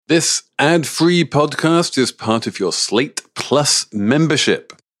This ad-free podcast is part of your Slate Plus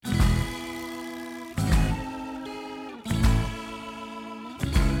membership.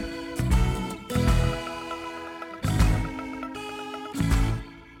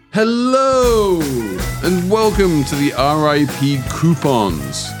 Hello, and welcome to the RIP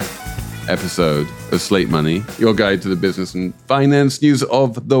Coupons episode of Slate Money, your guide to the business and finance news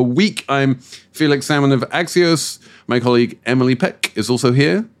of the week. I'm Felix Salmon of Axios. My colleague Emily Peck is also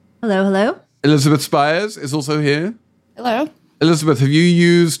here. Hello, hello. Elizabeth Spires is also here. Hello. Elizabeth, have you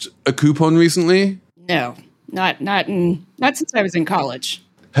used a coupon recently? No, not since I was in college.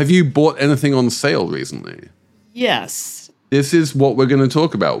 Have you bought anything on sale recently? Yes. This is what we're going to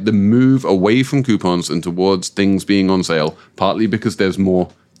talk about, the move away from coupons and towards things being on sale, partly because there's more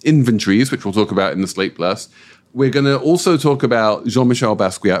inventories, which we'll talk about in the Slate Plus. We're going to also talk about Jean-Michel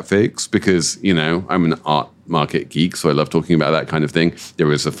Basquiat fakes because, you know, I'm an art market geek, so I love talking about that kind of thing.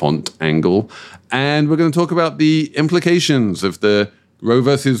 There is a font angle. And we're going to talk about the implications of the Roe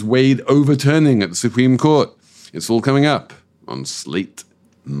versus Wade overturning at the Supreme Court. It's all coming up on Slate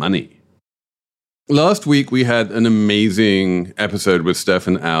Money. Last week, we had an amazing episode with Steph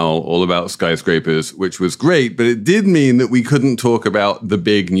and Al all about skyscrapers, which was great, but it did mean that we couldn't talk about the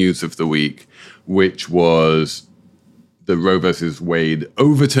big news of the week, which was the Roe versus Wade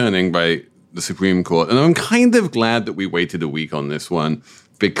overturning by the Supreme Court. And I'm kind of glad that we waited a week on this one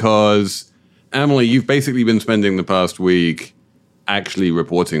because, Emily, you've basically been spending the past week actually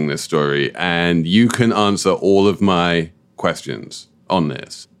reporting this story, and you can answer all of my questions on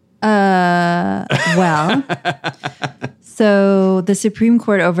this. Well, so the Supreme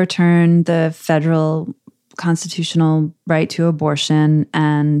Court overturned the federal constitutional right to abortion,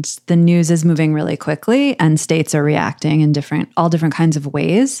 and the news is moving really quickly, and states are reacting in all different kinds of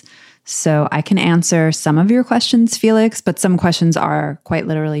ways. So I can answer some of your questions, Felix, but some questions are quite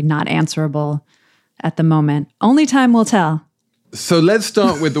literally not answerable at the moment. Only time will tell. So let's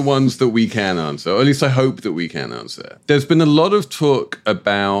start with the ones that we can answer, or at least I hope that we can answer. There's been a lot of talk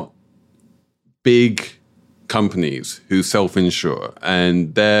about big companies who self-insure,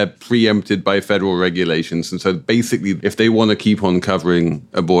 and they're preempted by federal regulations. And so basically, if they want to keep on covering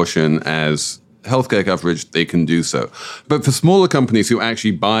abortion as healthcare coverage, they can do so. But for smaller companies who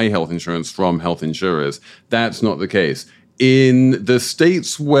actually buy health insurance from health insurers, that's not the case. In the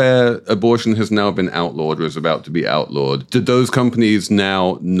states where abortion has now been outlawed or is about to be outlawed, do those companies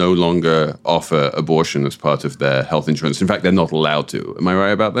now no longer offer abortion as part of their health insurance? In fact, they're not allowed to. Am I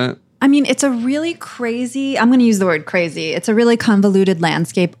right about that? I mean, it's a really crazy, I'm going to use the word crazy. It's a really convoluted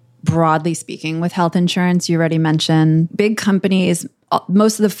landscape, broadly speaking, with health insurance. You already mentioned big companies.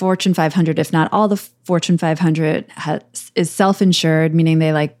 Most of the Fortune 500, if not all the Fortune 500, is self-insured, meaning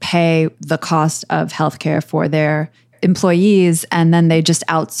they pay the cost of healthcare for their employees, and then they just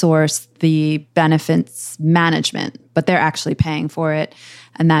outsource the benefits management, but they're actually paying for it.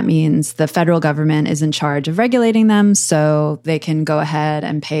 And that means the federal government is in charge of regulating them, so they can go ahead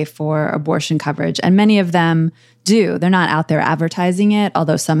and pay for abortion coverage. And many of them do. They're not out there advertising it,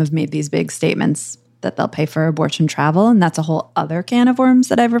 although some have made these big statements that they'll pay for abortion travel. And that's a whole other can of worms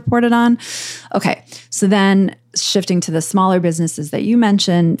that I've reported on. Okay, so then shifting to the smaller businesses that you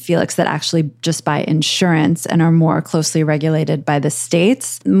mentioned, Felix, that actually just buy insurance and are more closely regulated by the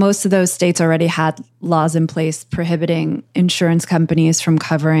states. Most of those states already had laws in place prohibiting insurance companies from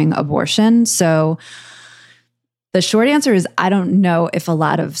covering abortion. So the short answer is I don't know if a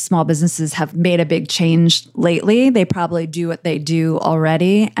lot of small businesses have made a big change lately. They probably do what they do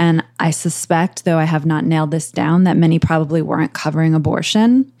already. And I suspect, though I have not nailed this down, that many probably weren't covering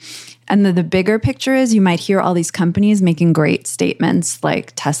abortion. And the bigger picture is you might hear all these companies making great statements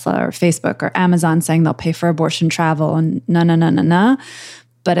like Tesla or Facebook or Amazon saying they'll pay for abortion travel and no.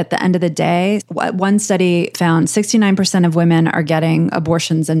 But at the end of the day, one study found 69% of women are getting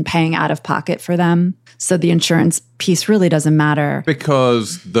abortions and paying out of pocket for them. So the insurance piece really doesn't matter.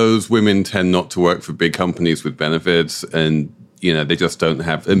 Because those women tend not to work for big companies with benefits and, you know, they just don't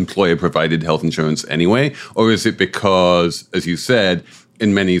have employer-provided health insurance anyway? Or is it because, as you said,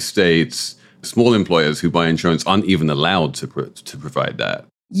 in many states, small employers who buy insurance aren't even allowed to provide that?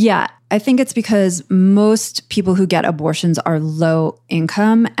 Yeah, I think it's because most people who get abortions are low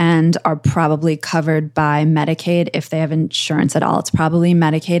income and are probably covered by Medicaid if they have insurance at all. It's probably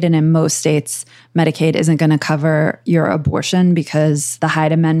Medicaid, and in most states, Medicaid isn't going to cover your abortion because the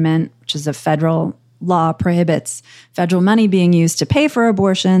Hyde Amendment, which is a federal law, prohibits federal money being used to pay for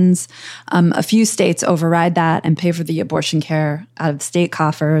abortions. A few states override that and pay for the abortion care out of state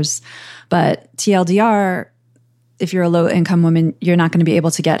coffers. But TLDR, if you're a low-income woman, you're not going to be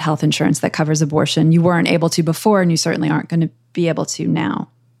able to get health insurance that covers abortion. You weren't able to before, and you certainly aren't going to be able to now.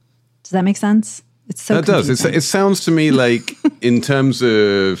 Does that make sense? It's so That does. It sounds to me like in terms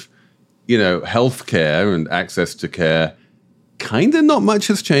of, healthcare and access to care, kind of not much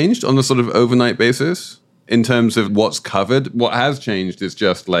has changed on a sort of overnight basis in terms of what's covered. What has changed is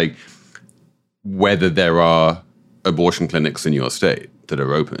just like whether there are abortion clinics in your state that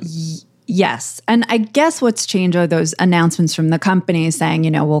are open. Yes. And I guess what's changed are those announcements from the companies saying,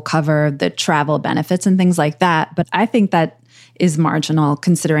 we'll cover the travel benefits and things like that. But I think that is marginal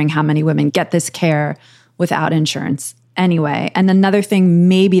considering how many women get this care without insurance anyway. And another thing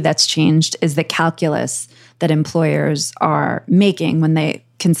maybe that's changed is the calculus that employers are making when they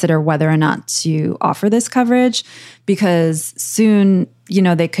consider whether or not to offer this coverage, because soon,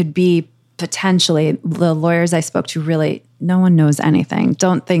 they could be potentially, the lawyers I spoke to really, no one knows anything.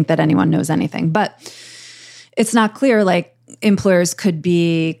 Don't think that anyone knows anything, but it's not clear, like employers could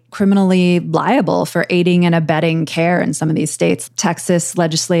be criminally liable for aiding and abetting care in some of these states. Texas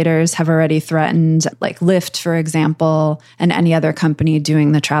legislators have already threatened, like Lyft, for example, and any other company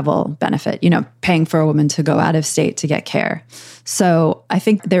doing the travel benefit, paying for a woman to go out of state to get care. So I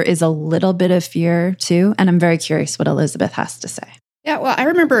think there is a little bit of fear too. And I'm very curious what Elizabeth has to say. Yeah, well, I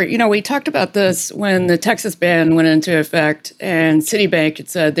remember, we talked about this when the Texas ban went into effect and Citibank had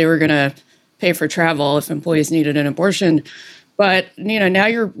said they were going to pay for travel if employees needed an abortion. But, now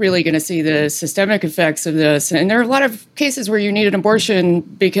you're really going to see the systemic effects of this. And there are a lot of cases where you need an abortion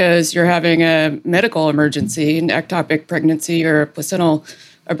because you're having a medical emergency, an ectopic pregnancy or a placental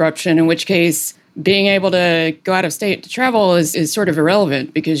abruption, in which case being able to go out of state to travel is sort of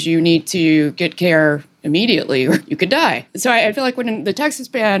irrelevant because you need to get care immediately or you could die. So I feel like when the Texas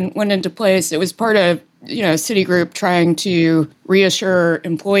ban went into place, it was part of, Citigroup trying to reassure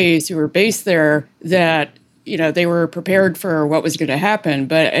employees who were based there that, they were prepared for what was going to happen.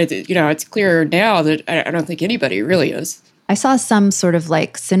 But, it's clear now that I don't think anybody really is. I saw some sort of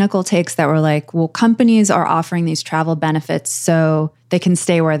like cynical takes that were like, well, companies are offering these travel benefits so they can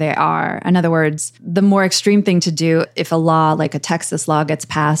stay where they are. In other words, the more extreme thing to do if a law like a Texas law gets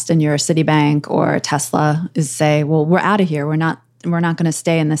passed and you're a Citibank or a Tesla is say, well, we're out of here. We're not going to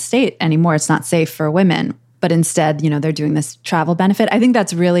stay in the state anymore. It's not safe for women. But instead, they're doing this travel benefit. I think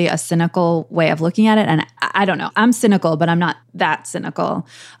that's really a cynical way of looking at it. And I don't know. I'm cynical, but I'm not that cynical.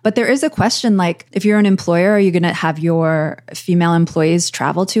 But there is a question, like, if you're an employer, are you going to have your female employees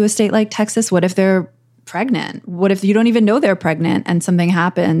travel to a state like Texas? What if they're pregnant? What if you don't even know they're pregnant and something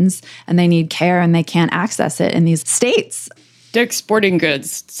happens and they need care and they can't access it in these states? Dick's Sporting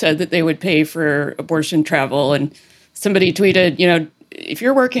Goods said that they would pay for abortion travel. And somebody tweeted, if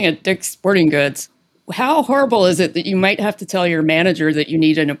you're working at Dick's Sporting Goods, how horrible is it that you might have to tell your manager that you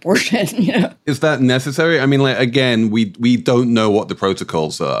need an abortion? Is that necessary? I mean, like, again, we don't know what the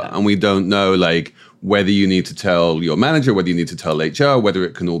protocols are, and we don't know like whether you need to tell your manager, whether you need to tell HR, whether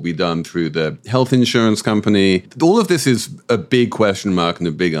it can all be done through the health insurance company. All of this is a big question mark and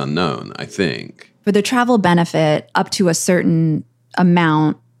a big unknown, I think. For the travel benefit, up to a certain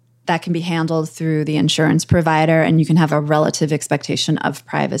amount, that can be handled through the insurance provider, and you can have a relative expectation of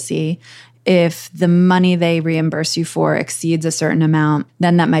privacy. If the money they reimburse you for exceeds a certain amount,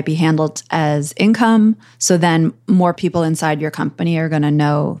 then that might be handled as income. So then more people inside your company are going to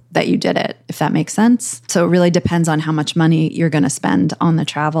know that you did it, if that makes sense. So it really depends on how much money you're going to spend on the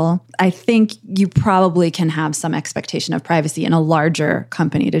travel. I think you probably can have some expectation of privacy in a larger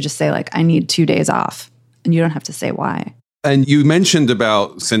company to just say, like, I need 2 days off. And you don't have to say why. And you mentioned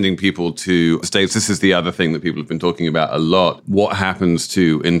about sending people to states. This is the other thing that people have been talking about a lot. What happens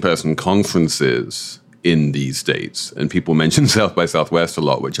to in-person conferences in these states? And people mention South by Southwest a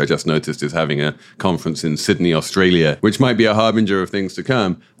lot, which I just noticed is having a conference in Sydney, Australia, which might be a harbinger of things to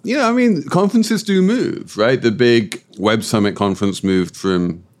come. Conferences do move, right? The big Web Summit conference moved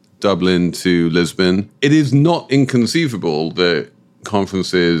from Dublin to Lisbon. It is not inconceivable that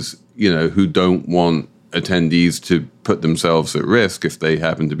conferences, who don't want attendees to put themselves at risk if they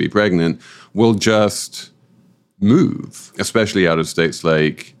happen to be pregnant, will just move, especially out of states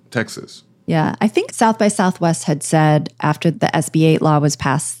like Texas. Yeah, I think South by Southwest had said after the SB 8 law was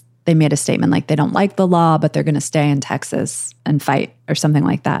passed, they made a statement like they don't like the law, but they're going to stay in Texas and fight or something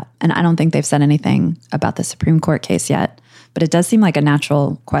like that. And I don't think they've said anything about the Supreme Court case yet, but it does seem like a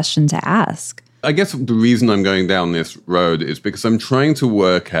natural question to ask. I guess the reason I'm going down this road is because I'm trying to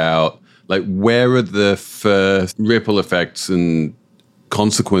work out like, where are the first ripple effects and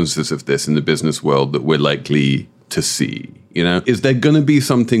consequences of this in the business world that we're likely to see? Is there going to be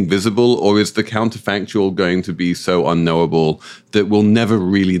something visible, or is the counterfactual going to be so unknowable that we'll never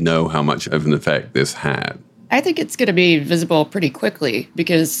really know how much of an effect this had? I think it's going to be visible pretty quickly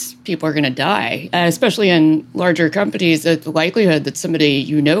because people are going to die, especially in larger companies. The likelihood that somebody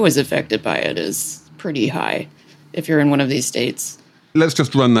is affected by it is pretty high if you're in one of these states. Let's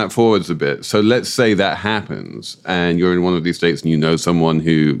just run that forwards a bit. So let's say that happens and you're in one of these states and you know someone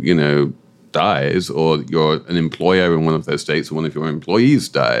who, dies, or you're an employer in one of those states and one of your employees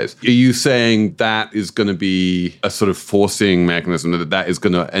dies. Are you saying that is going to be a sort of forcing mechanism, that is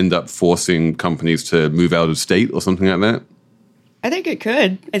going to end up forcing companies to move out of state or something like that? I think it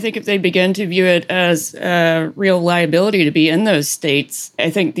could. I think if they begin to view it as a real liability to be in those states, I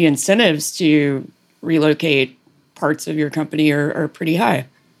think the incentives to relocate parts of your company are pretty high.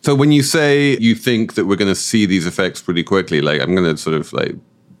 So when you say you think that we're going to see these effects pretty quickly, I'm going to sort of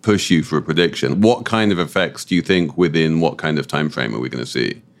push you for a prediction. What kind of effects do you think within what kind of time frame are we going to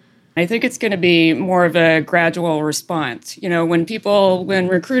see? I think it's going to be more of a gradual response. When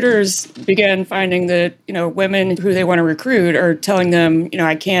recruiters begin finding that, women who they want to recruit are telling them,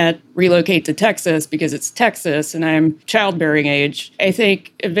 I can't relocate to Texas because it's Texas and I'm childbearing age, I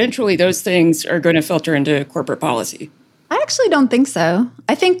think eventually those things are going to filter into corporate policy. I actually don't think so.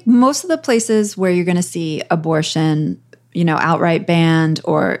 I think most of the places where you're going to see abortion outright banned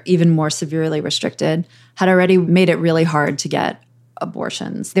or even more severely restricted had already made it really hard to get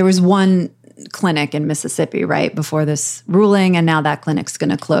abortions. There was one clinic in Mississippi right before this ruling, and now that clinic's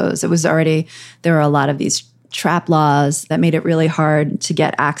going to close. There were a lot of these trap laws that made it really hard to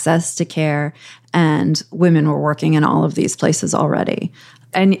get access to care, and women were working in all of these places already.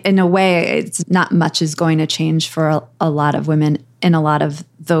 And in a way, it's not much is going to change for a lot of women in a lot of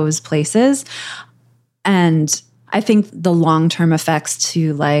those places. And I think the long-term effects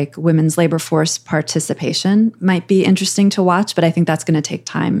to women's labor force participation might be interesting to watch, but I think that's going to take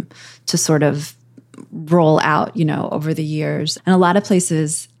time to sort of roll out, over the years. And a lot of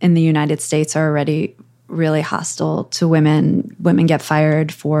places in the United States are already really hostile to women. Women get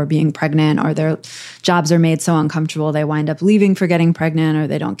fired for being pregnant, or their jobs are made so uncomfortable they wind up leaving for getting pregnant, or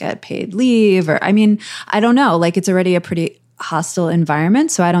they don't get paid leave. I don't know. It's already a pretty hostile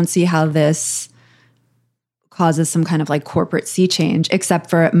environment, so I don't see how this causes some kind of corporate sea change, except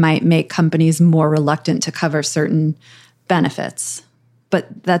for it might make companies more reluctant to cover certain benefits.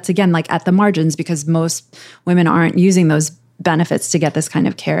 But that's, again, at the margins, because most women aren't using those benefits to get this kind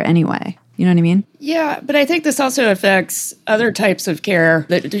of care anyway. You know what I mean? Yeah, but I think this also affects other types of care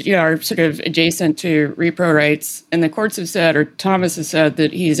that are sort of adjacent to repro rights. And the courts have said, or Thomas has said,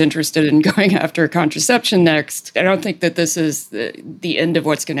 that he's interested in going after contraception next. I don't think that this is the end of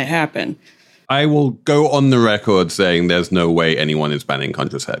what's going to happen. I will go on the record saying there's no way anyone is banning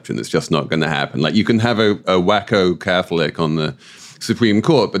contraception. It's just not going to happen. You can have a wacko Catholic on the Supreme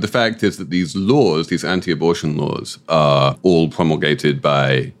Court, but the fact is that these laws, these anti-abortion laws, are all promulgated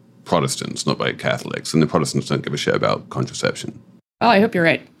by Protestants, not by Catholics, and the Protestants don't give a shit about contraception. Oh, I hope you're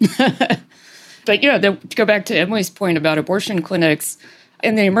right. But, to go back to Emily's point about abortion clinics,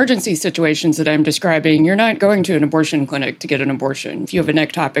 in the emergency situations that I'm describing, you're not going to an abortion clinic to get an abortion. If you have an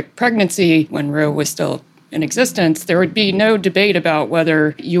ectopic pregnancy, when Roe was still in existence, there would be no debate about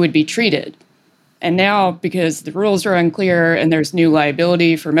whether you would be treated. And now, because the rules are unclear and there's new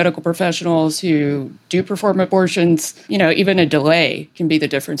liability for medical professionals who do perform abortions, even a delay can be the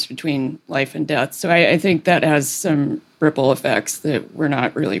difference between life and death. So I think that has some ripple effects that we're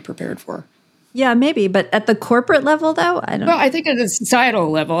not really prepared for. Yeah, maybe. But at the corporate level, though, I don't know. Well, I think at the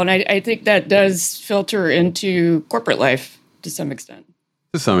societal level, and I think that does filter into corporate life to some extent.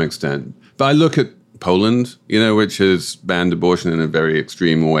 To some extent. But I look at Poland, which has banned abortion in a very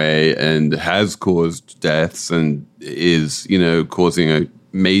extreme way and has caused deaths and is, causing a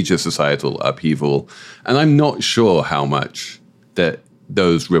major societal upheaval. And I'm not sure how much that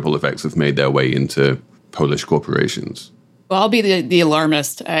those ripple effects have made their way into Polish corporations. Well, I'll be the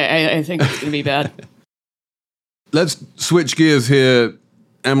alarmist. I think it's going to be bad. Let's switch gears here.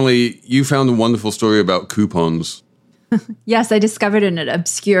 Emily, you found a wonderful story about coupons. Yes, I discovered in an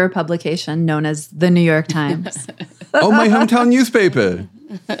obscure publication known as the New York Times. Oh, my hometown newspaper.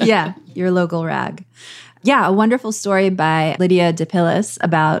 Yeah, your local rag. Yeah, a wonderful story by Lydia DePillis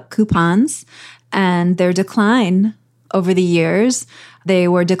about coupons and their decline over the years. They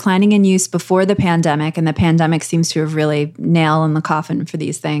were declining in use before the pandemic, and the pandemic seems to have really nailed in the coffin for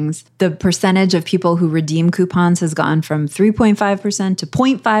these things. The percentage of people who redeem coupons has gone from 3.5% to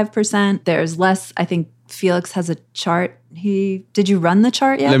 0.5%. There's less, I think Felix has a chart. Did you run the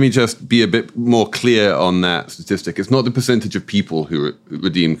chart yet? Let me just be a bit more clear on that statistic. It's not the percentage of people who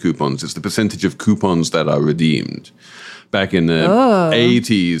redeem coupons. It's the percentage of coupons that are redeemed. Back in the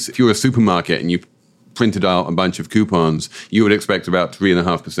 80s, if you were a supermarket and you printed out a bunch of coupons, you would expect about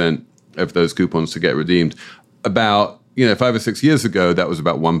 3.5% of those coupons to get redeemed. about, 5 or 6 years ago, that was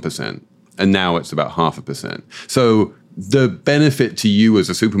about 1%. And now it's about 0.5%. So the benefit to you as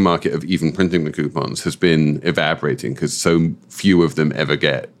a supermarket of even printing the coupons has been evaporating because so few of them ever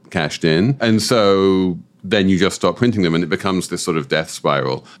get cashed in. And so then you just stop printing them and it becomes this sort of death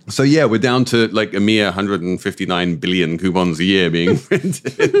spiral. So yeah, we're down to like a mere 159 billion coupons a year being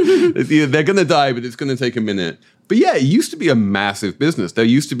printed. They're going to die, but it's going to take a minute. But yeah, it used to be a massive business. There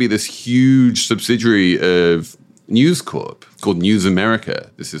used to be this huge subsidiary of News Corp called News America.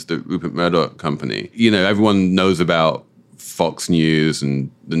 This is the Rupert Murdoch company. Everyone knows about Fox News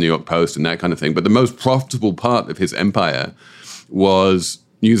and the New York Post and that kind of thing. But the most profitable part of his empire was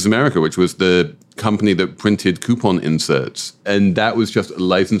News America, which was the company that printed coupon inserts. And that was just a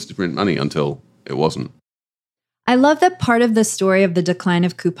license to print money until it wasn't. I love that part of the story of the decline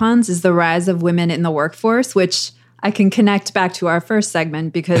of coupons is the rise of women in the workforce, which I can connect back to our first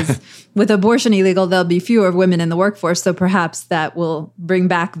segment because with abortion illegal, there'll be fewer women in the workforce. So perhaps that will bring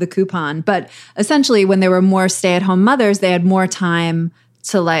back the coupon. But essentially, when there were more stay-at-home mothers, they had more time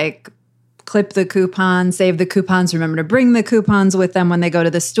to clip the coupons, save the coupons, remember to bring the coupons with them when they go to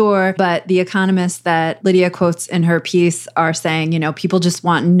the store. But the economists that Lydia quotes in her piece are saying, people just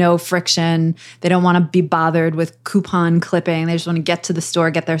want no friction. They don't want to be bothered with coupon clipping. They just want to get to the store,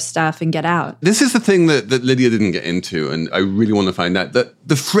 get their stuff, and get out. This is the thing that Lydia didn't get into, and I really want to find out, that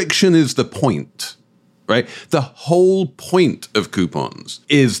the friction is the point, right? The whole point of coupons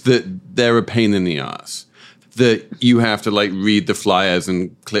is that they're a pain in the ass. That you have to read the flyers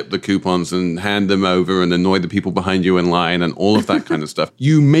and clip the coupons and hand them over and annoy the people behind you in line and all of that kind of stuff.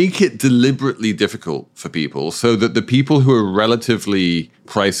 You make it deliberately difficult for people so that the people who are relatively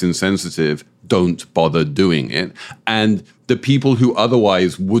price insensitive don't bother doing it. And the people who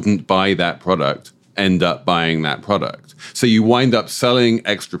otherwise wouldn't buy that product end up buying that product. So you wind up selling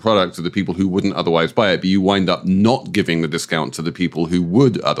extra product to the people who wouldn't otherwise buy it, but you wind up not giving the discount to the people who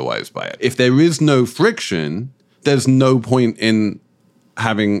would otherwise buy it. If there is no friction, there's no point in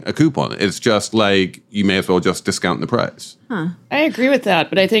having a coupon. It's just you may as well just discount the price. Huh. I agree with that,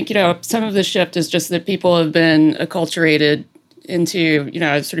 but I think, some of the shift is just that people have been acculturated into,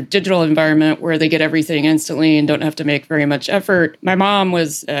 a sort of digital environment where they get everything instantly and don't have to make very much effort. My mom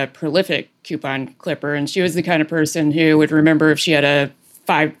was a prolific coupon clipper, and she was the kind of person who would remember if she had a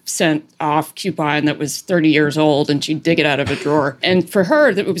 5-cent off coupon that was 30 years old and she'd dig it out of a drawer. And for her,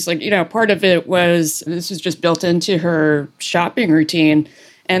 it was part of it was, this was just built into her shopping routine.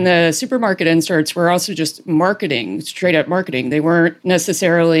 And the supermarket inserts were also just marketing, straight up marketing. They weren't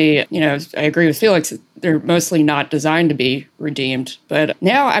necessarily, I agree with Felix, they're mostly not designed to be redeemed. But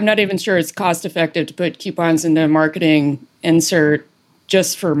now I'm not even sure it's cost effective to put coupons into a marketing insert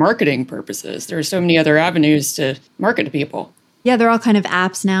just for marketing purposes. There are so many other avenues to market to people. Yeah, there are all kind of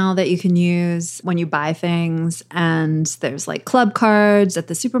apps now that you can use when you buy things. And there's club cards at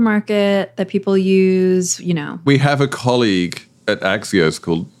the supermarket that people use, We have a colleague at Axios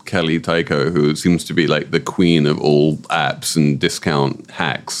called Kelly Tycho, who seems to be the queen of all apps and discount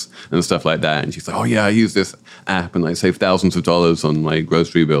hacks and stuff like that. And she's like, oh yeah, I use this app and I save thousands of dollars on my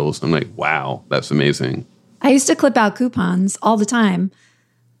grocery bills. I'm like, wow, that's amazing. I used to clip out coupons all the time.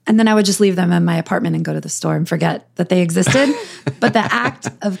 And then I would just leave them in my apartment and go to the store and forget that they existed. But the act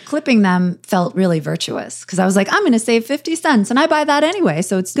of clipping them felt really virtuous because I was like, I'm going to save 50 cents and I buy that anyway.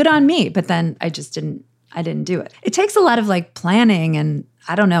 So it's good on me. But then I didn't do it. It takes a lot of planning and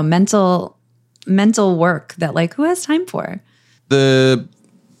I don't know, mental work that who has time for? The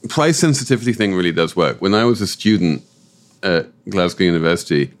price sensitivity thing really does work. When I was a student at Glasgow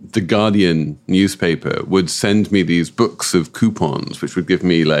University, the Guardian newspaper would send me these books of coupons, which would give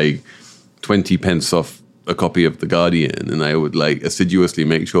me 20 pence off a copy of the Guardian. And I would assiduously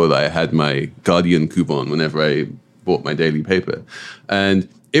make sure that I had my Guardian coupon whenever I bought my daily paper. And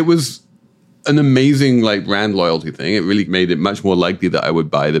it was an amazing brand loyalty thing. It really made it much more likely that I would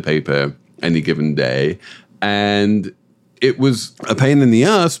buy the paper any given day. And it was a pain in the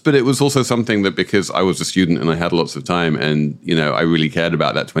ass, but it was also something that because I was a student and I had lots of time and, I really cared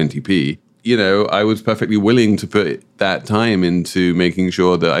about that 20p, I was perfectly willing to put that time into making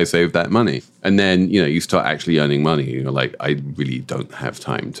sure that I saved that money. And then, you start actually earning money. I really don't have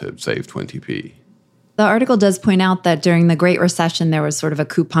time to save 20p. The article does point out that during the Great Recession, there was sort of a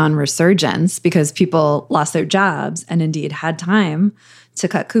coupon resurgence because people lost their jobs and indeed had time to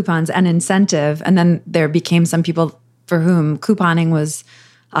cut coupons and incentive. And then there became some people for whom couponing was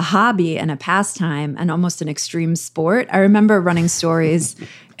a hobby and a pastime and almost an extreme sport. I remember running stories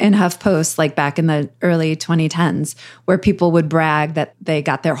in HuffPost back in the early 2010s where people would brag that they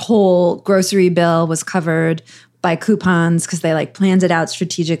got their whole grocery bill was covered buy coupons because they like planned it out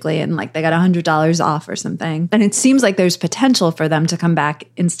strategically and like they got $100 off or something. And it seems like there's potential for them to come back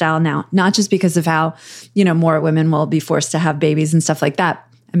in style now, not just because of how, more women will be forced to have babies and stuff like that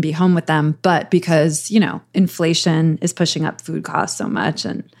and be home with them, but because, inflation is pushing up food costs so much.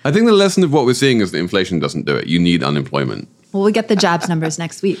 And I think the lesson of what we're seeing is that inflation doesn't do it. You need unemployment. Well, we'll get the jobs numbers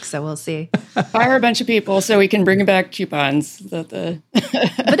next week, so we'll see. Fire a bunch of people so we can bring back coupons. But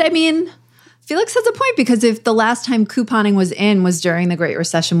I mean, Felix has a point, because if the last time couponing was during the Great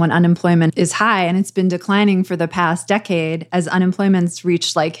Recession when unemployment is high and it's been declining for the past decade as unemployment's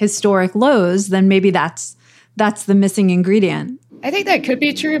reached like historic lows, then maybe that's the missing ingredient. I think that could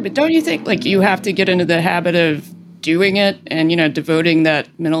be true, but don't you think like you have to get into the habit of doing it and, devoting that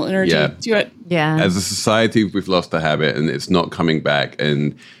mental energy to it? Yeah. As a society, we've lost the habit and it's not coming back.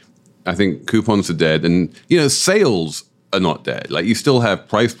 And I think coupons are dead. And, sales are not dead. Like, you still have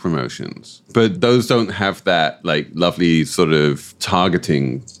price promotions, but those don't have that, like, lovely sort of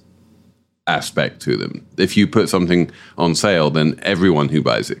targeting aspect to them. If you put something on sale, then everyone who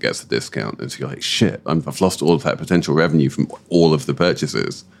buys it gets a discount. And so you're like, shit, I've lost all of that potential revenue from all of the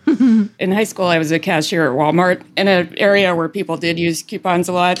purchases. In high school, I was a cashier at Walmart in an area where people did use coupons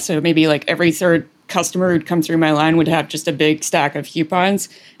a lot. So maybe like every third customer who'd come through my line would have just a big stack of coupons.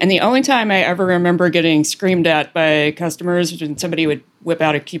 And the only time I ever remember getting screamed at by customers was when somebody would whip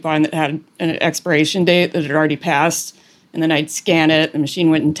out a coupon that had an expiration date that had already passed. And then I'd scan it, the machine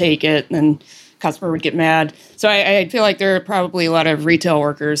wouldn't take it, and then the customer would get mad. So I feel like there are probably a lot of retail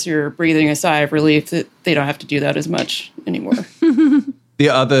workers who are breathing a sigh of relief that they don't have to do that as much anymore. The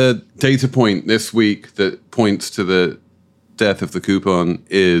other data point this week that points to the death of the coupon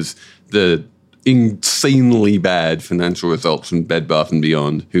is the insanely bad financial results from Bed Bath &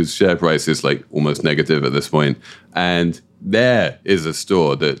 Beyond, whose share price is like almost negative at this point. And there is a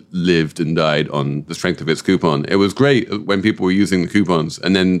store that lived and died on the strength of its coupon. It was great when people were using the coupons,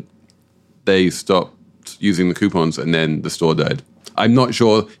 and then they stopped using the coupons, and then the store died. I'm not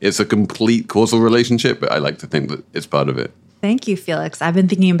sure it's a complete causal relationship, but I like to think that it's part of it. Thank you, Felix. I've been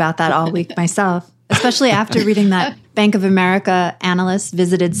thinking about that all week myself, especially after reading that Bank of America analyst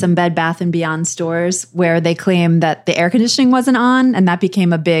visited some Bed Bath & Beyond stores where they claimed that the air conditioning wasn't on, and that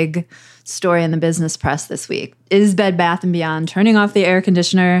became a big story in the business press this week. Is Bed Bath & Beyond turning off the air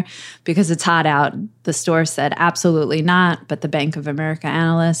conditioner because it's hot out? The store said absolutely not, but the Bank of America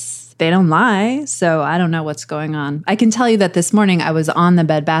analysts, they don't lie, so I don't know what's going on. I can tell you that this morning I was on the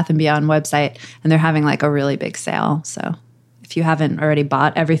Bed Bath & Beyond website, and they're having like a really big sale, so if you haven't already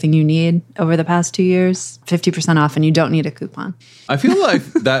bought everything you need over the past 2 years, 50% off, and you don't need a coupon. I feel like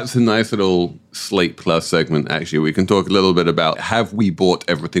that's a nice little Slate Plus segment, actually. We can talk a little bit about, have we bought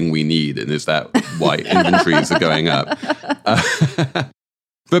everything we need? And is that why inventories are going up?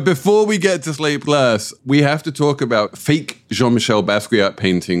 But before we get to Slate Plus, we have to talk about fake Jean-Michel Basquiat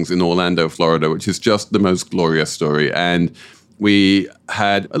paintings in Orlando, Florida, which is just the most glorious story. And we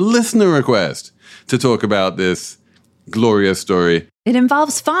had a listener request to talk about this glorious story. It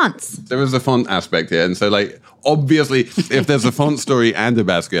involves fonts. There is a font aspect here. And so, like, obviously, if there's a font story and a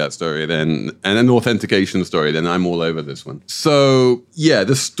Basquiat story, then, and an authentication story, then I'm all over this one. So, yeah,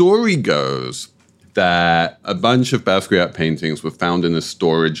 the story goes that a bunch of Basquiat paintings were found in a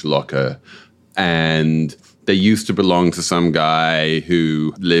storage locker, and they used to belong to some guy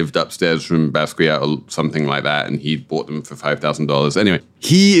who lived upstairs from Basquiat or something like that, and he bought them for $5,000. Anyway,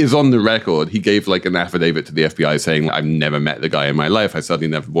 he is on the record. He gave like an affidavit to the FBI saying, I've never met the guy in my life. I certainly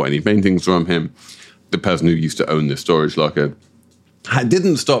never bought any paintings from him. The person who used to own the storage locker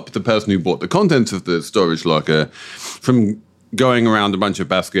didn't stop the person who bought the contents of the storage locker from going around a bunch of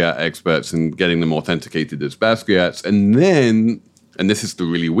Basquiat experts and getting them authenticated as Basquiats, and then, and this is the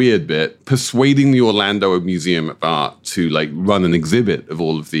really weird bit, persuading the Orlando Museum of Art to like run an exhibit of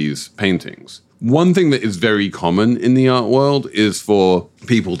all of these paintings. One thing that is very common in the art world is for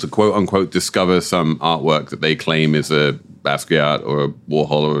people to quote unquote discover some artwork that they claim is a Basquiat or a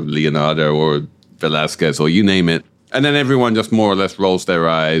Warhol or a Leonardo or a Velázquez or you name it. And then everyone just more or less rolls their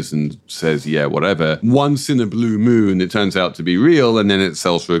eyes and says, yeah, whatever. Once in a blue moon, it turns out to be real, and then it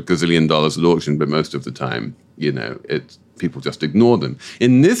sells for $1 gazillion at auction. But most of the time, people just ignore them.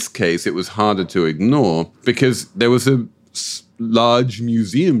 In this case, it was harder to ignore because there was a large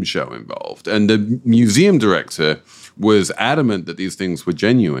museum show involved. And the museum director was adamant that these things were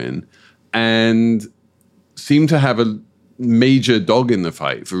genuine and seemed to have a major dog in the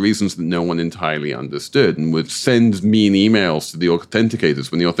fight for reasons that no one entirely understood, and would send mean emails to the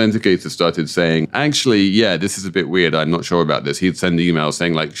authenticators. When the authenticators started saying, actually, yeah, this is a bit weird, I'm not sure about this, he'd send emails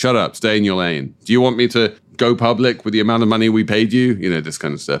saying like, shut up, stay in your lane. Do you want me to go public with the amount of money we paid you? This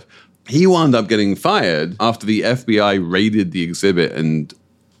kind of stuff. he wound up getting fired after the FBI raided the exhibit and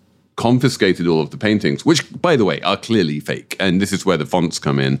confiscated all of the paintings, which, by the way, are clearly fake. And this is where the fonts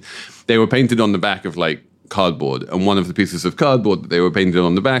come in. They were painted on the back of like cardboard, and one of the pieces of cardboard that they were painted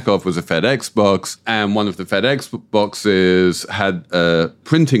on the back of was a FedEx box, and one of the FedEx boxes had a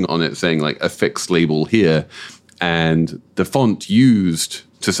printing on it saying like affix label here, and the font used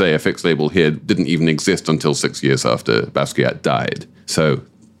to say affix label here didn't even exist until 6 years after Basquiat died. So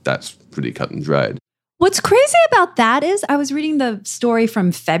that's pretty cut and dried. What's crazy about that is I was reading the story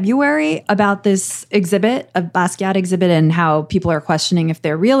from February about this exhibit, a Basquiat exhibit, and how people are questioning if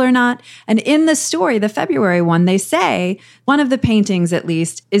they're real or not. And in the story, the February one, they say one of the paintings at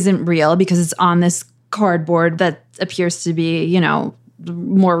least isn't real because it's on this cardboard that appears to be, you know,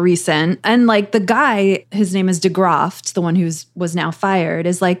 more recent. And like the guy, his name is DeGroft, the one who was now fired,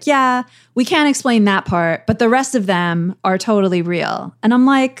 is like, yeah, we can't explain that part, but the rest of them are totally real. And I'm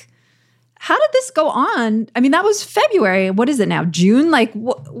like, how did this go on? I mean, that was February. What is it now? June? Like,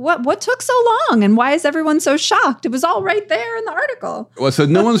 what took so long? And why is everyone so shocked? It was all right there in the article. Well, so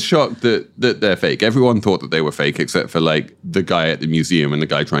no one's shocked that they're fake. Everyone thought that they were fake, except for like the guy at the museum and the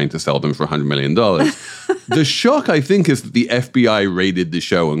guy trying to sell them for $100 million. The shock, I think, is that the FBI raided the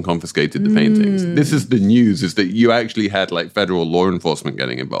show and confiscated the paintings. This is the news, is that you actually had like federal law enforcement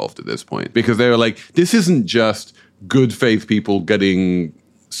getting involved at this point, because they were like, this isn't just good faith people getting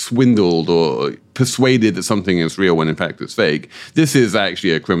swindled or persuaded that something is real when in fact it's fake. This is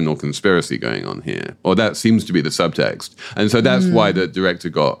actually a criminal conspiracy going on here, or that seems to be the subtext. And so that's why the director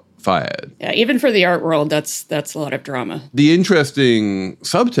got fired. Yeah, even for the art world, that's a lot of drama. The interesting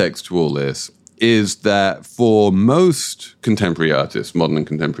subtext to all this is that for most contemporary artists, modern and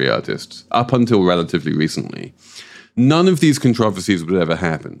contemporary artists, up until relatively recently, none of these controversies would ever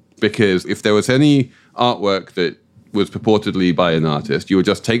happen, because if there was any artwork that was purportedly by an artist, you would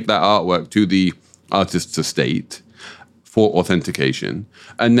just take that artwork to the artist's estate for authentication,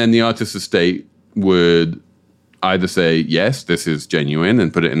 and then the artist's estate would either say, yes, this is genuine,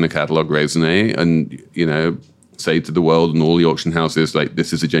 and put it in the catalog raisonné, and, you know, say to the world and all the auction houses, like,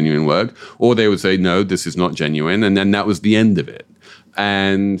 this is a genuine work, or they would say, no, this is not genuine, and then that was the end of it.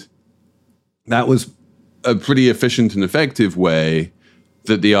 And that was a pretty efficient and effective way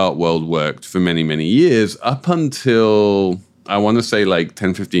that the art world worked for many, many years, up until, I want to say like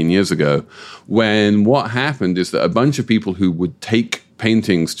 10, 15 years ago, when what happened is that a bunch of people who would take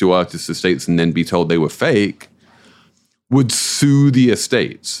paintings to artists' estates and then be told they were fake would sue the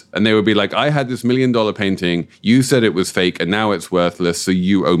estates. And they would be like, I had this $1 million painting, you said it was fake, and now it's worthless, so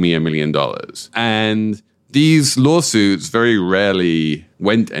you owe me $1 million. And these lawsuits very rarely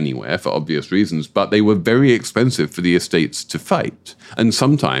went anywhere for obvious reasons, but they were very expensive for the estates to fight. And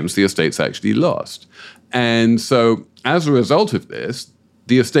sometimes the estates actually lost. And so as a result of this,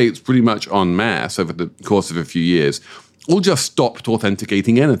 the estates pretty much en masse over the course of a few years all just stopped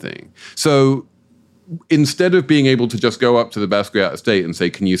authenticating anything. So instead of being able to just go up to the Basquiat estate and say,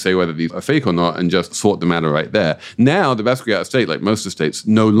 can you say whether these are fake or not, and just sort the matter right there, now the Basquiat estate, like most estates,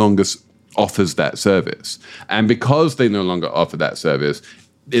 no longer offers that service. And because they no longer offer that service,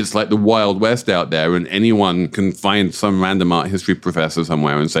 it's like the Wild West out there, and anyone can find some random art history professor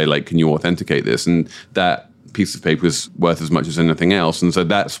somewhere and say, like, can you authenticate this? And that piece of paper is worth as much as anything else. And so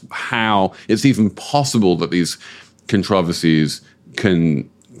that's how it's even possible that these controversies can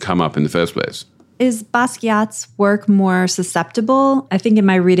come up in the first place. Is Basquiat's work more susceptible? I think in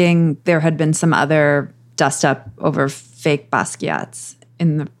my reading, there had been some other dust up over fake Basquiats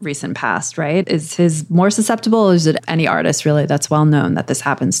in the recent past, right? Is his more susceptible, or is it any artist really that's well known that this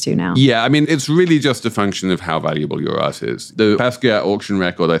happens to now? Yeah, I mean, it's really just a function of how valuable your art is. The Basquiat auction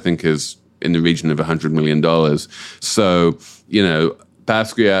record, I think, is in the region of $100 million. So, you know,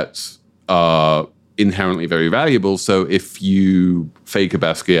 Basquiats are inherently very valuable. So if you fake a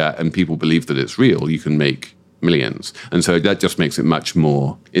Basquiat and people believe that it's real, you can make millions. And so that just makes it much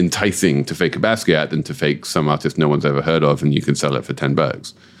more enticing to fake a Basquiat than to fake some artist no one's ever heard of and you can sell it for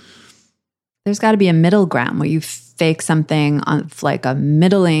 $10. There's got to be a middle ground where you fake something on like a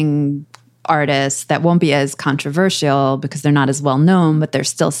middling artist that won't be as controversial because they're not as well known, but they're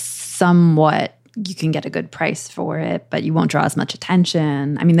still somewhat, you can get a good price for it, but you won't draw as much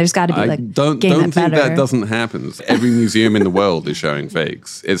attention. I mean, there's got to be like don't think that doesn't happen. Every museum in the world is showing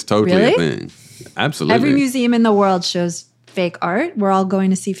fakes. It's totally a thing. Absolutely. Every museum in the world shows fake art. We're all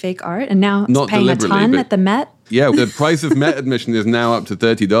going to see fake art. And now it's not paying a ton at the Met. Yeah, the price of Met admission is now up to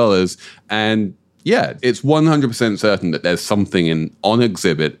 $30. And yeah, it's 100% certain that there's something on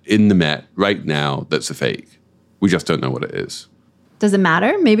exhibit in the Met right now that's a fake. We just don't know what it is. Does it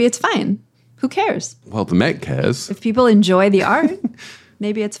matter? Maybe it's fine. Who cares? Well, the Met cares. If people enjoy the art.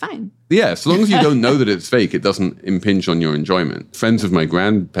 maybe it's fine. Yeah, so long as you don't know that it's fake, it doesn't impinge on your enjoyment. Friends of my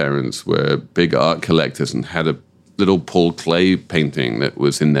grandparents were big art collectors and had a little Paul Klee painting that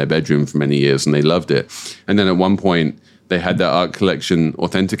was in their bedroom for many years, and they loved it. And then at one point, they had their art collection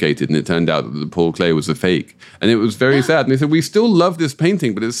authenticated, and it turned out that the Paul Klee was a fake. And it was very sad. And they said, we still love this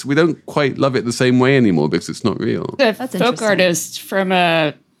painting, but we don't quite love it the same way anymore because it's not real. The folk artist from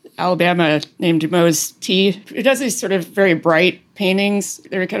Alabama named Mose T, who does these sort of very bright paintings.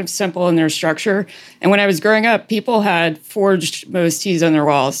 They're kind of simple in their structure. And when I was growing up, people had forged Mose T's on their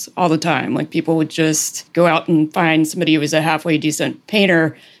walls all the time. Like people would just go out and find somebody who was a halfway decent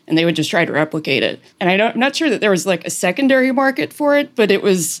painter, and they would just try to replicate it. And I'm not sure that there was like a secondary market for it, but it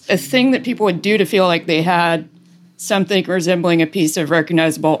was a thing that people would do to feel like they had something resembling a piece of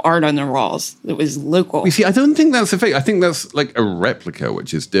recognizable art on their walls that was local. You see, I don't think that's a fake. I think that's like a replica,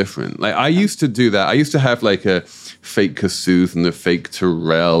 which is different. Like I used to do that. I used to have like a fake Kossuth and a fake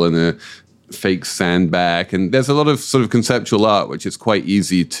Turrell and a fake Sandbach. And there's a lot of sort of conceptual art, which is quite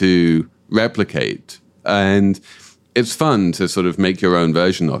easy to replicate. And it's fun to sort of make your own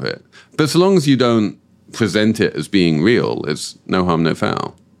version of it. But so long as you don't present it as being real, it's no harm, no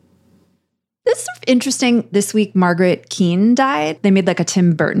foul. This is sort of interesting. This week, Margaret Keane died. They made like a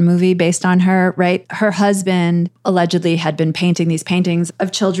Tim Burton movie based on her, right? Her husband allegedly had been painting these paintings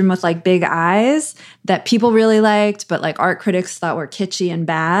of children with like big eyes that people really liked, but like art critics thought were kitschy and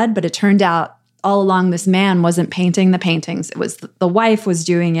bad. But it turned out all along this man wasn't painting the paintings. It was the wife was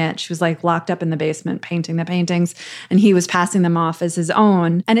doing it. She was like locked up in the basement painting the paintings, and he was passing them off as his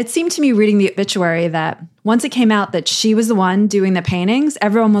own. And it seemed to me reading the obituary that once it came out that she was the one doing the paintings,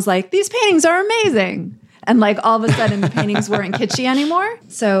 everyone was like, these paintings are amazing. And like all of a sudden the paintings weren't kitschy anymore.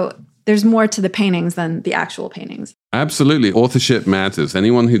 So there's more to the paintings than the actual paintings. Absolutely. Authorship matters.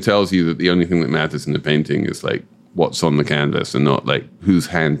 Anyone who tells you that the only thing that matters in the painting is like what's on the canvas and not like whose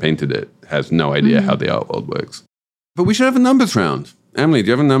hand painted it has no idea how the art world works. But we should have a numbers round. Emily, do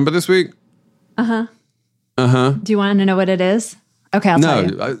you have a number this week? Uh-huh. Uh-huh. Do you want to know what it is? Okay, I'll tell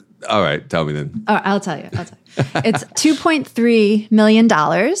you. All right, tell me then. Oh, I'll tell you. It's $2.3 million.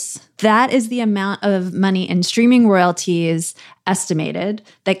 That is the amount of money in streaming royalties estimated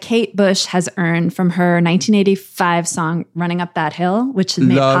that Kate Bush has earned from her 1985 song Running Up That Hill, which is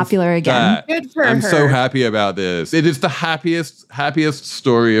made popular again. That. Good for her. I'm so happy about this. It is the happiest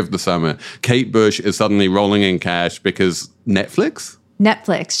story of the summer. Kate Bush is suddenly rolling in cash because Netflix?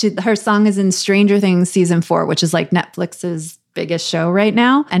 Her song is in Stranger Things season 4, which is like Netflix's biggest show right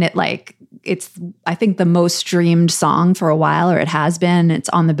now. And it's, I think, the most streamed song for a while, or it has been. It's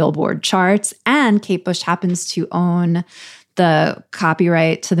on the Billboard charts. And Kate Bush happens to own the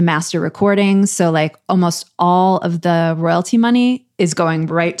copyright to the master recording. So like almost all of the royalty money is going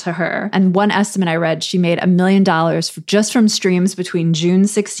right to her. And one estimate I read, she made $1 million just from streams between June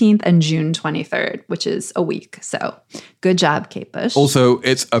 16th and June 23rd, which is a week. So good job, Kate Bush. Also,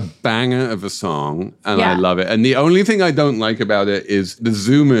 it's a banger of a song, and I love it. And the only thing I don't like about it is the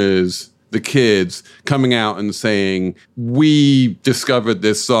Zoomers, the kids, coming out and saying, we discovered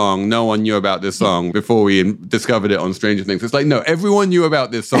this song. No one knew about this song before we discovered it on Stranger Things. It's like, no, everyone knew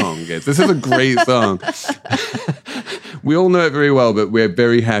about this song, kids. This is a great song. We all know it very well, but we're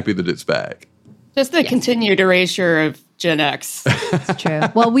very happy that it's back. Just the continued erasure of Gen X. It's true.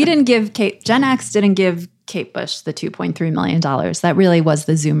 Well, Gen X didn't give Kate Bush the $2.3 million. That really was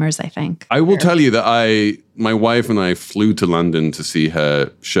the Zoomers, I think. I will tell you that my wife and I flew to London to see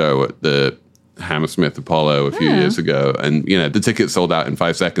her show at the Hammersmith Apollo a few years ago. And, the tickets sold out in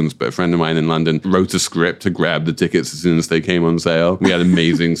 5 seconds, but a friend of mine in London wrote a script to grab the tickets as soon as they came on sale. We had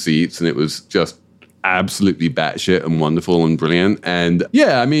amazing seats, and it was just absolutely batshit and wonderful and brilliant. And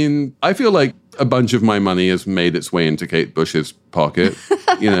yeah, I mean, I feel like a bunch of my money has made its way into Kate Bush's pocket,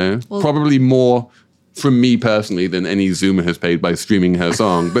 probably more from me personally than any Zoomer has paid by streaming her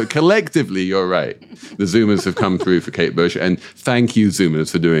song. But collectively, you're right. The Zoomers have come through for Kate Bush, and thank you,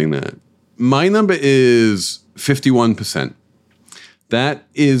 Zoomers, for doing that. My number is 51%. That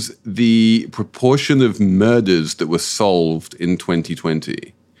is the proportion of murders that were solved in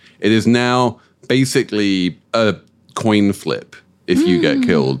 2020. It is now basically a coin flip if you get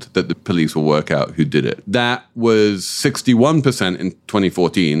killed, that the police will work out who did it. That was 61% in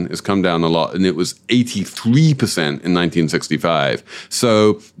 2014. It's come down a lot, and it was 83% in 1965.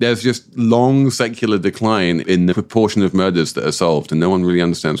 So there's just long secular decline in the proportion of murders that are solved, and no one really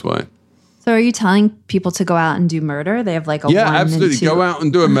understands why. So are you telling people to go out and do murder? They have like a 1 absolutely. and 2. Go out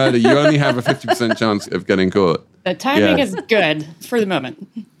and do a murder. You only have a 50% chance of getting caught. The timing is good for the moment.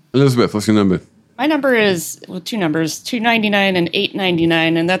 Elizabeth, what's your number? My number is, two numbers, $2.99 and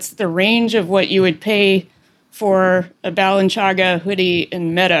 $8.99, and that's the range of what you would pay for a Balenciaga hoodie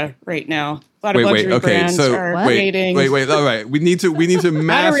in Meta right now. A lot of luxury brands are creating. Wait. All right, we need to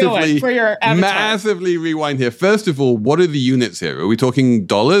massively rewind here. First of all, what are the units here? Are we talking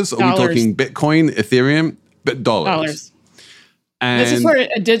dollars? Are we talking Bitcoin, Ethereum? But dollars. And this is for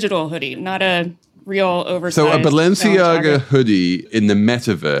a digital hoodie, not a real oversized. So a Balenciaga hoodie in the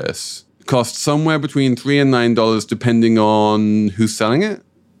metaverse costs somewhere between $3 and $9, depending on who's selling it.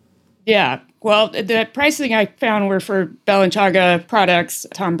 Yeah. Well, the pricing I found were for Balenciaga products,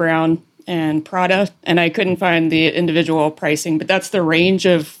 Tom Brown and Prada, and I couldn't find the individual pricing, but that's the range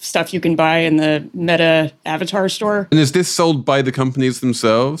of stuff you can buy in the Meta avatar store. And is this sold by the companies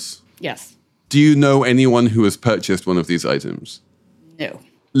themselves? Yes. Do you know anyone who has purchased one of these items? No.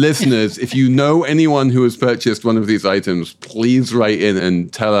 Listeners, if you know anyone who has purchased one of these items, please write in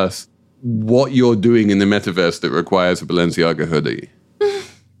and tell us what you're doing in the metaverse that requires a Balenciaga hoodie.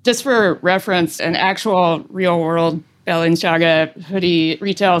 Just for reference, an actual real-world Balenciaga hoodie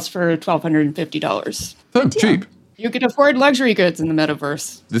retails for $1,250. Oh, cheap. You can afford luxury goods in the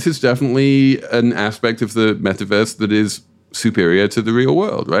metaverse. This is definitely an aspect of the metaverse that is superior to the real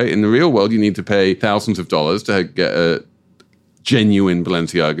world, right? In the real world, you need to pay thousands of dollars to get a genuine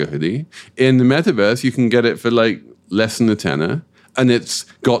Balenciaga hoodie. In the metaverse, you can get it for like less than a tenner, and it's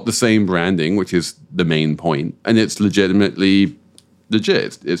got the same branding, which is the main point, and it's legitimately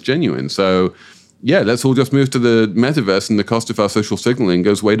legit. It's genuine. So yeah, let's all just move to the metaverse and the cost of our social signaling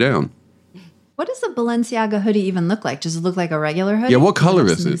goes way down. What does a Balenciaga hoodie even look like? Does it look like a regular hoodie? Yeah, what color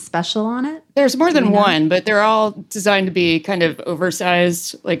is it? Special on it? There's more than one, but they're all designed to be kind of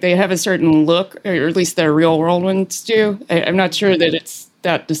oversized. Like they have a certain look, or at least the real world ones do. I'm not sure that it's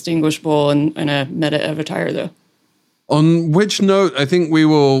that distinguishable in a Meta avatar, though. On which note, I think we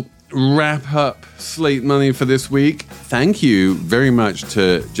will wrap up Slate Money for this week. Thank you very much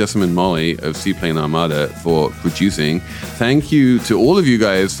to Jessamine Molly of Seaplane Armada for producing. Thank you to all of you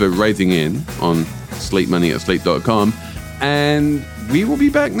guys for writing in on slatemoney@slate.com. And we will be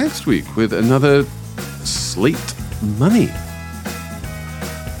back next week with another Slate Money.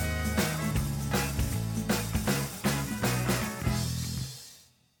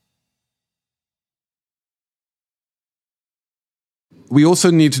 We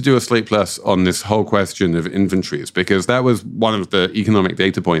also need to do a Slate Plus on this whole question of inventories, because that was one of the economic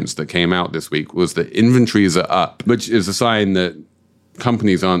data points that came out this week, was that inventories are up, which is a sign that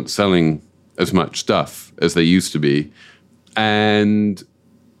companies aren't selling as much stuff as they used to be. And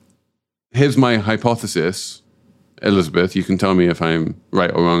here's my hypothesis, Elizabeth, you can tell me if I'm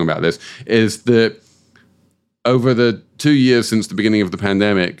right or wrong about this, is that over the 2 years since the beginning of the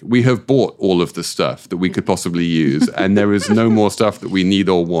pandemic, we have bought all of the stuff that we could possibly use, and there is no more stuff that we need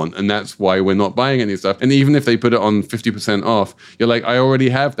or want, and that's why we're not buying any stuff. And even if they put it on 50% off, you're like, I already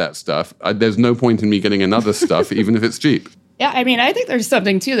have that stuff. There's no point in me getting another stuff, even if it's cheap. Yeah, I mean, I think there's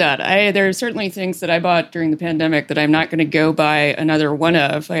something to that. There are certainly things that I bought during the pandemic that I'm not going to go buy another one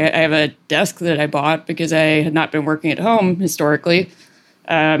of. I have a desk that I bought because I had not been working at home historically.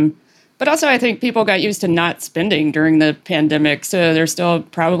 But also, I think people got used to not spending during the pandemic, so they're still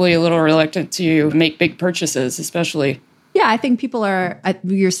probably a little reluctant to make big purchases, especially. Yeah, I think people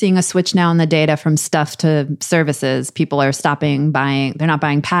you're seeing a switch now in the data from stuff to services. People are stopping buying, they're not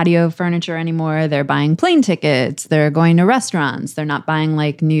buying patio furniture anymore. They're buying plane tickets. They're going to restaurants. They're not buying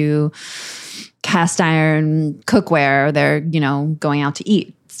like new cast iron cookware. They're, going out to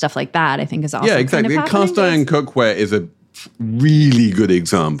eat. Stuff like that, I think, is also exactly. kind of Cast iron cookware is a really good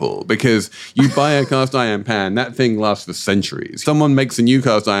example, because you buy a cast iron pan, that thing lasts for centuries. Someone makes a new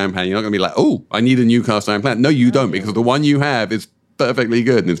cast iron pan, you're not going to be like, oh, I need a new cast iron pan. No, you don't, because the one you have is perfectly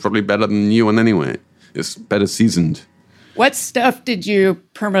good, and it's probably better than the new one anyway. It's better seasoned. What stuff did you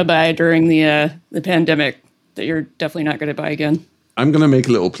perma-buy during the pandemic that you're definitely not going to buy again? I'm going to make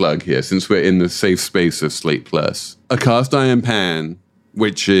a little plug here, since we're in the safe space of Slate Plus. A cast iron pan,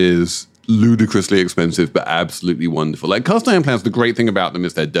 which is ludicrously expensive, but absolutely wonderful. Like, cast iron pans, the great thing about them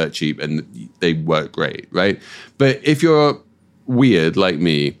is they're dirt cheap and they work great, right? But if you're weird like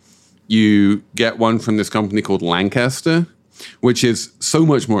me, you get one from this company called Lancaster, which is so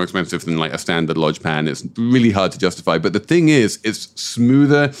much more expensive than like a standard Lodge pan. It's really hard to justify. But the thing is, it's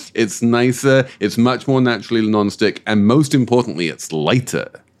smoother, it's nicer, it's much more naturally nonstick, and most importantly, it's lighter.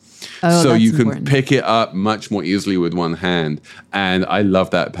 So you can pick it up much more easily with one hand. And I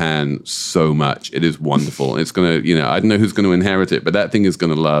love that pan so much. It is wonderful. It's going to, I don't know who's going to inherit it, but that thing is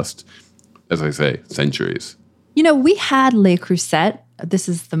going to last, as I say, centuries. We had Le Creuset. This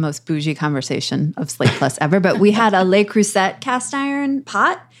is the most bougie conversation of Slate Plus ever, but we had a Le Creuset cast iron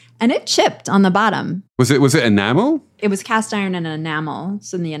pot, and it chipped on the bottom. Was it enamel? It was cast iron and enamel.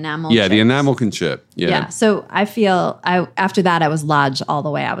 So the enamel. Yeah, the chips. enamel can chip. Yeah. So I feel after that, I was lodged all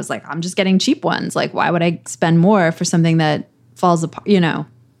the way. I was like, I'm just getting cheap ones. Like, why would I spend more for something that falls apart,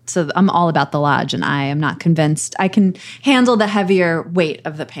 So I'm all about the lodge, and I am not convinced I can handle the heavier weight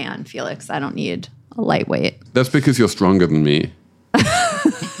of the pan, Felix. I don't need a lightweight. That's because you're stronger than me.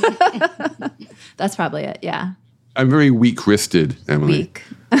 That's probably it, yeah. I'm very weak-wristed, Emily. Weak.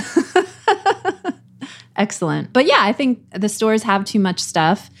 Excellent. But yeah, I think the stores have too much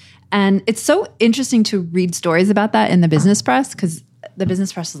stuff. And it's so interesting to read stories about that in the business press, because the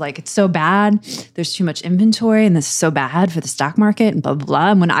business press is like, it's so bad. There's too much inventory, and this is so bad for the stock market, and blah, blah,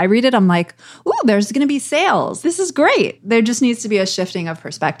 blah. And when I read it, I'm like, ooh, there's going to be sales. This is great. There just needs to be a shifting of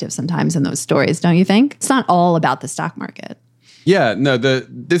perspective sometimes in those stories, don't you think? It's not all about the stock market. Yeah, no,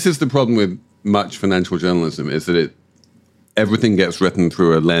 this is the problem with much financial journalism, is that everything gets written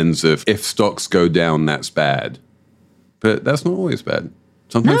through a lens of, if stocks go down, that's bad. But that's not always bad.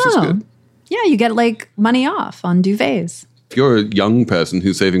 Sometimes it's good. Yeah, you get like money off on duvets. If you're a young person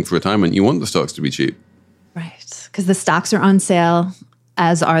who's saving for retirement, you want the stocks to be cheap. Right, because the stocks are on sale,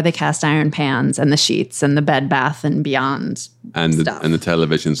 as are the cast iron pans and the sheets and the Bed Bath and Beyond and the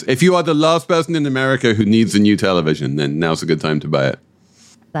televisions. If you are the last person in America who needs a new television, then now's a good time to buy it.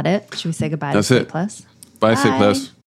 Is that it? Should we say goodbye That's to Slate it. Plus? Bye, Slate Plus.